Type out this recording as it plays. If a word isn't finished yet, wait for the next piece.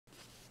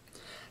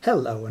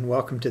Hello and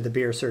welcome to the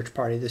Beer Search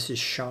Party. This is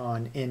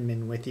Sean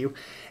Inman with you,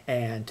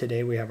 and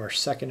today we have our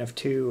second of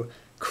two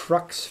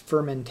Crux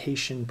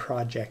Fermentation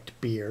Project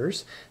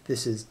beers.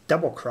 This is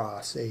Double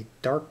Cross, a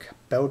dark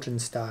Belgian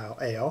style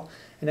ale,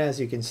 and as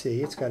you can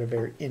see it's got a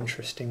very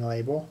interesting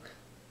label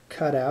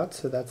cut out,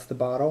 so that's the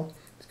bottle.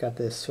 It's got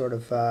this sort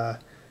of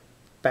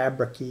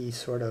fabric-y,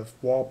 sort of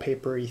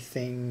wallpapery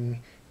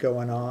thing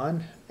going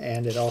on,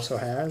 and it also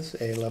has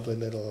a lovely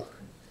little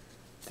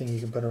thing you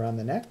can put around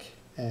the neck,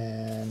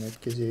 and it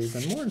gives you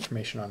even more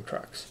information on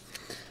Crux.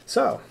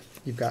 So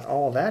you've got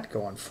all that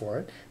going for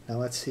it. Now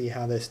let's see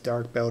how this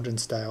dark Belgian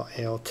style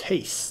ale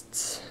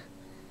tastes.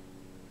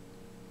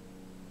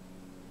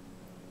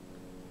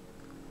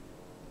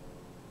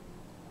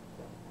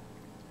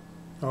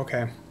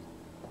 Okay,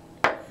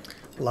 a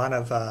lot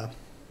of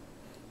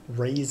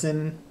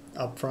raisin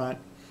up front,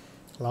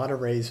 a lot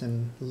of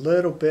raisin,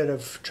 little bit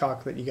of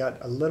chocolate. You got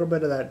a little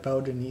bit of that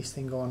Belgian yeast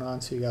thing going on,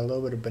 so you got a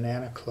little bit of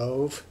banana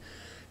clove,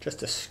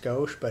 just a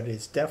skosh, but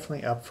it's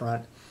definitely up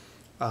front.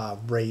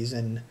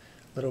 Raisin, a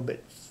little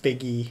bit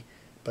figgy,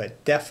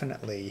 but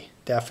definitely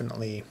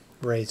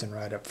raisin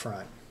right up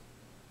front.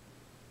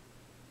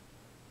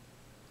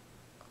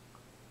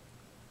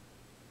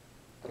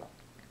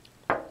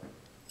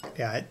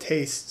 Yeah, it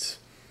tastes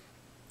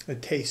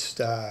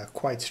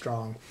quite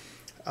strong.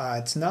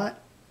 It's not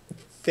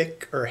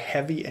thick or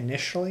heavy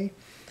initially,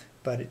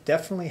 but it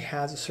definitely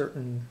has a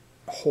certain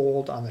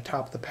hold on the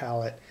top of the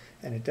palate,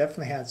 and it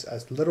definitely has a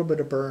little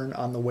bit of burn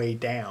on the way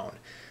down.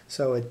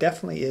 So it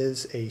definitely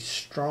is a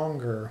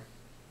stronger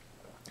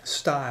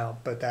style,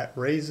 but that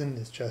raisin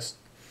is just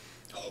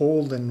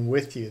holding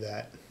with you,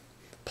 that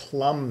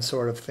plum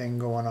sort of thing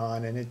going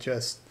on, and it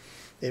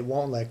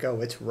won't let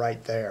go. It's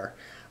right there.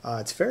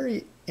 It's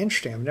very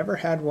interesting. I've never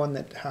had one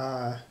that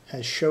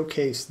has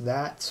showcased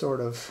that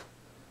sort of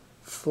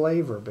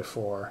flavor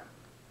before.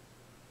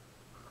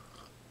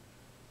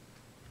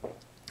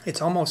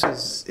 It's almost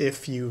as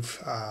if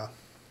you've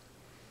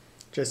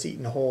just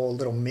eaten a whole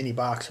little mini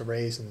box of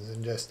raisins,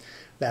 and just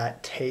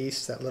that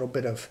taste, that little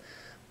bit of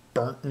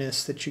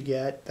burntness that you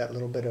get, that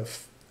little bit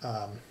of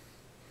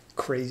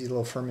crazy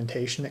little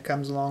fermentation that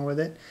comes along with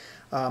it.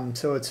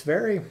 So it's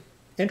very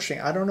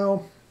interesting. I don't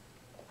know,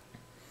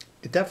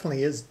 it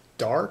definitely is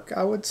dark,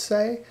 I would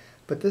say,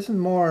 but this is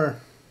more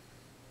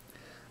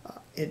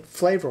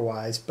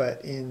flavor-wise,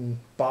 but in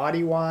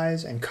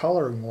body-wise and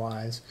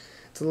coloring-wise,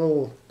 it's a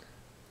little,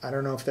 I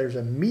don't know if there's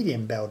a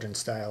medium Belgian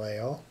style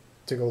ale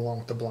to go along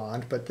with the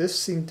blonde, but this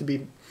seemed to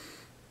be,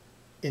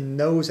 in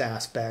those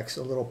aspects,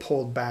 a little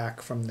pulled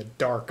back from the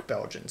dark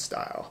Belgian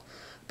style.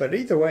 But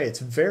either way, it's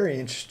very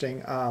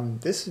interesting.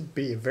 This would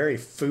be a very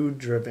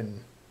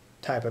food-driven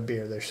type of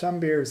beer. There's some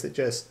beers that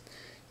just,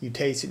 you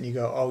taste it and you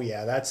go, oh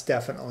yeah, that's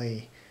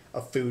definitely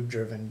a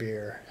food-driven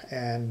beer.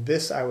 And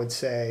this, I would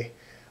say,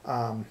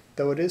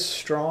 though it is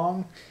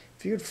strong,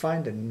 if you could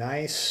find a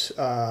nice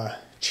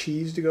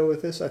cheese to go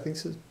with this, I think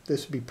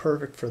this would be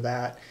perfect for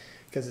that,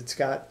 because it's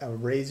got a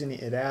raisin.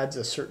 It adds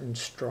a certain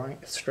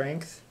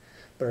strength,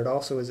 but it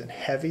also isn't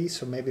heavy,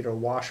 so maybe it'll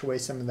wash away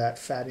some of that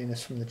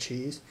fattiness from the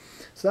cheese.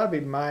 So that would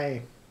be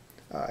my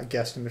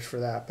guesstimate for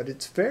that. But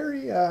it's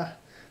very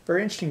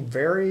interesting,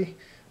 very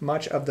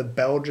much of the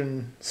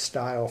Belgian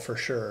style for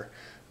sure.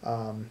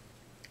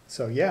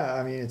 So yeah,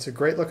 I mean, it's a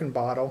great looking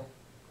bottle.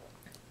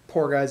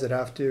 Poor guys that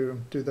have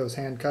to do those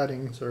hand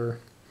cuttings, or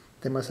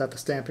they must have the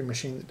stamping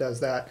machine that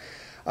does that.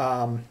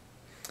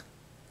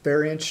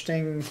 Very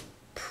interesting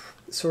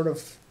sort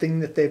of thing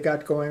that they've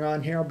got going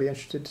on here. I'll be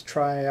interested to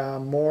try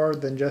more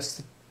than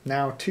just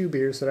now 2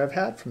 beers that I've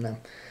had from them.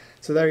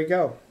 So there you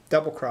go,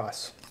 Double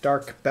Cross,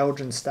 dark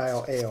Belgian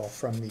style ale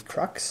from the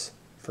Crux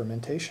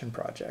Fermentation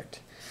Project.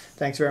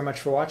 Thanks very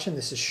much for watching.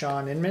 This is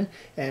Sean Inman,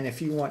 and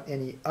if you want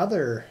any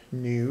other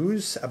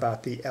news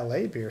about the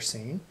LA beer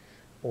scene,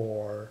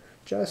 or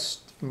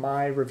just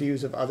my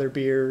reviews of other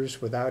beers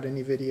without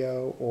any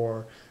video,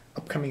 or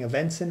upcoming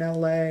events in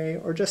LA,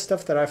 or just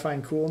stuff that I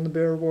find cool in the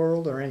beer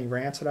world, or any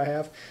rants that I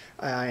have,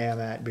 I am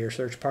at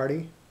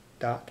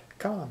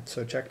beersearchparty.com,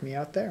 so check me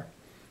out there.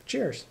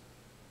 Cheers.